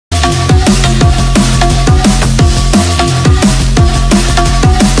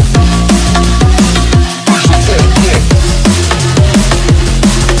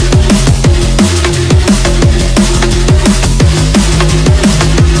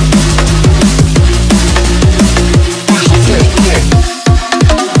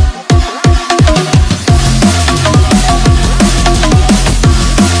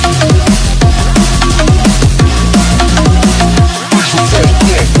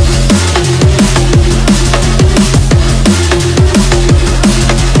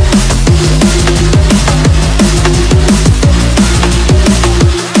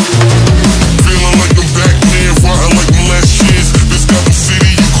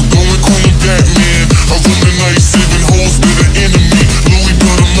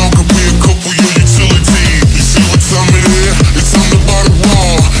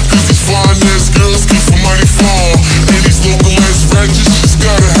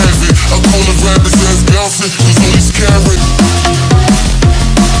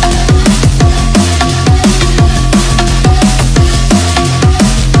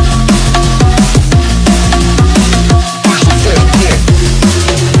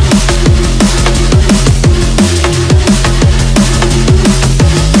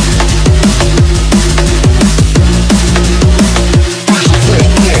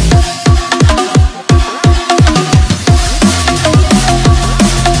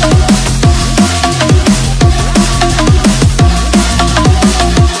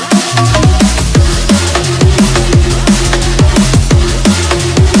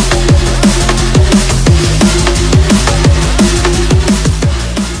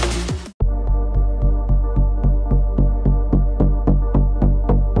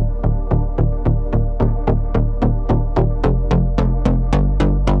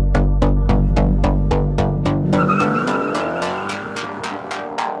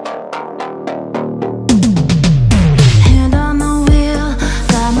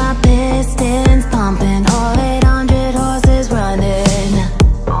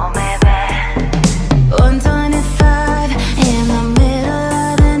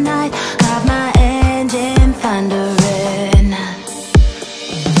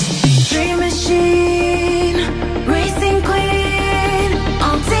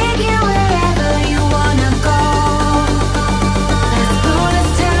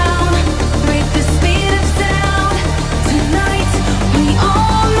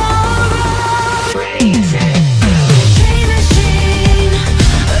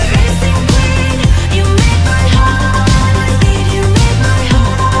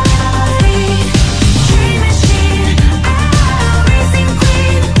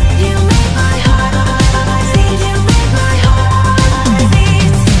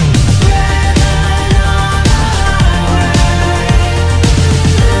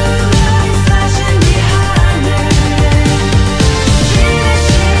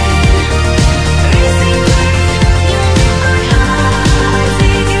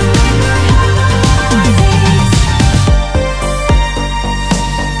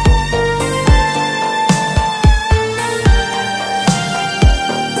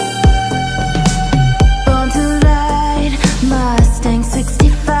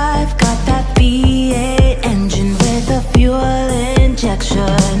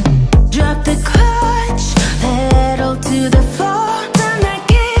motion. Drop the clutch, pedal to the floor. Turn that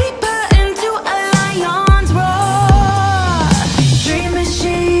gator into a lion's roar. Dream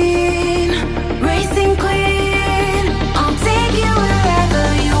machine, racing queen, I'll take you wherever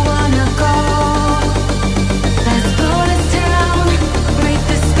you wanna go. Let's blow this town, break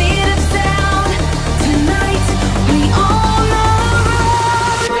the speed of sound. Tonight we own the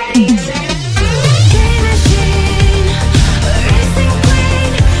road. Dream machine, racing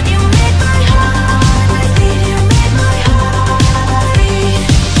queen, you make my heart beat. You make my heart beat.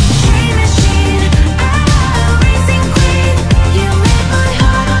 Dream machine, racing queen, you make my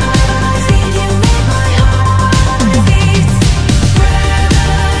heart beat. You make my heart beat. Red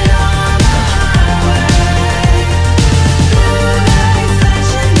on the highway, blue lights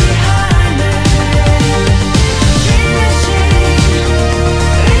flashing behind me. Dream machine,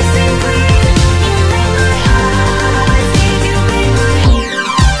 racing queen, you make my heart beat. You make my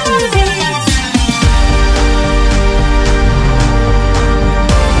heart beat.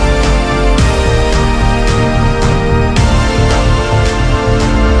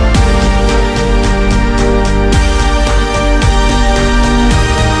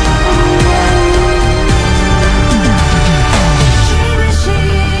 Dream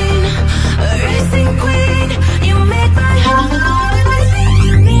machine, racing queen, you make my heart beat.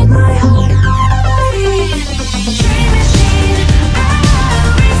 You make my heart beat. Dream machine,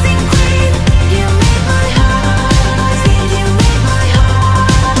 racing queen, you make my heart beat. You make my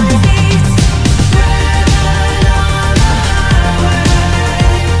heart beat. Red on the highway,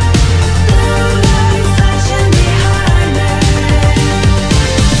 blue lights flashing behind me.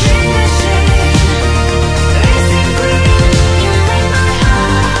 Dream machine, racing queen, you make my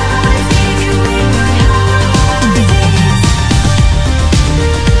heart beat. You make my heart beat.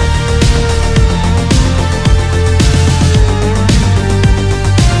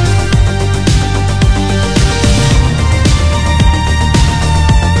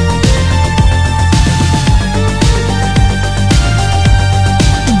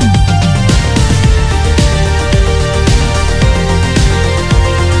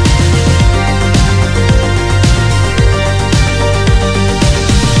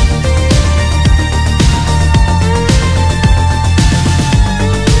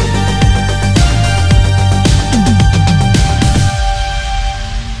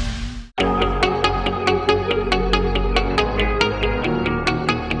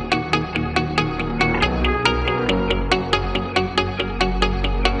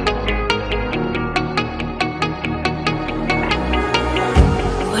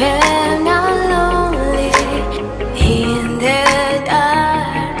 When I'm lonely in the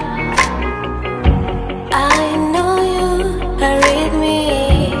dark, I know you are with me,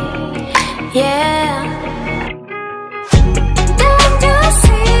 yeah. Don't you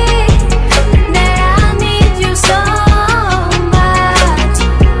see that I need you so much?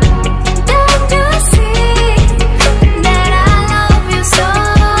 Don't you see that I love you so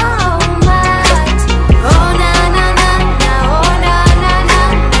much? Oh na na na na, oh na na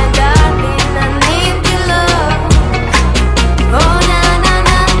na na,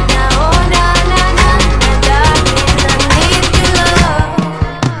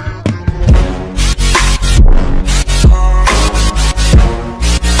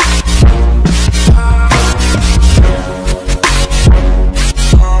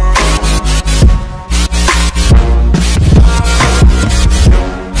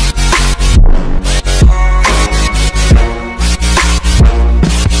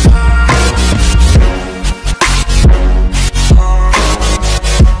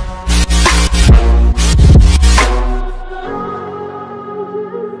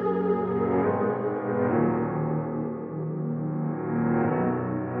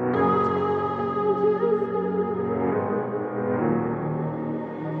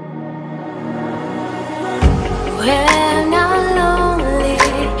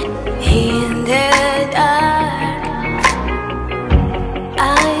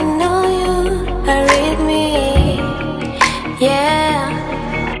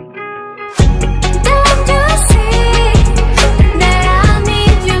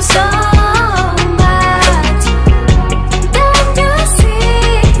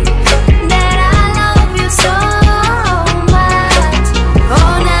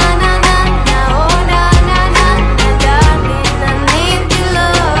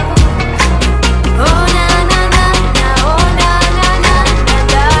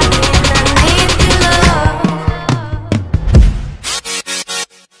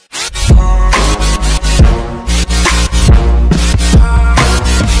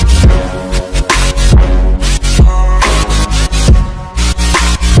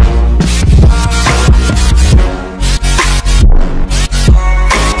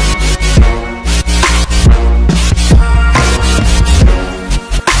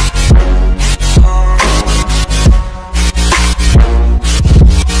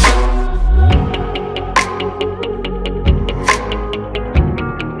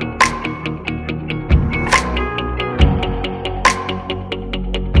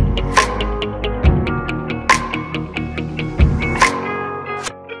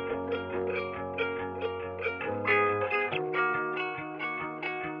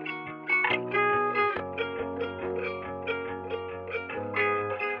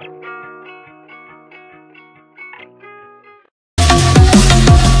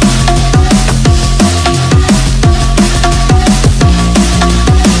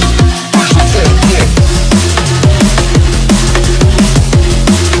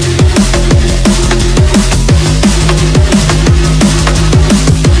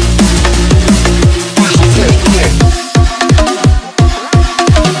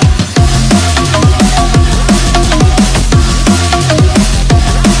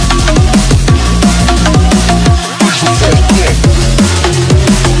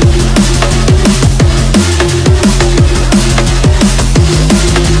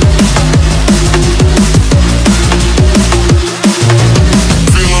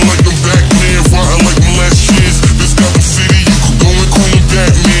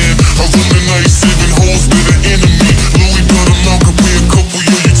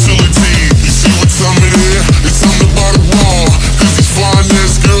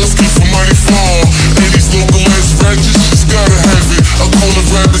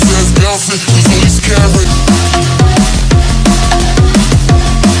 grab his ass bouncing, he's always carrying.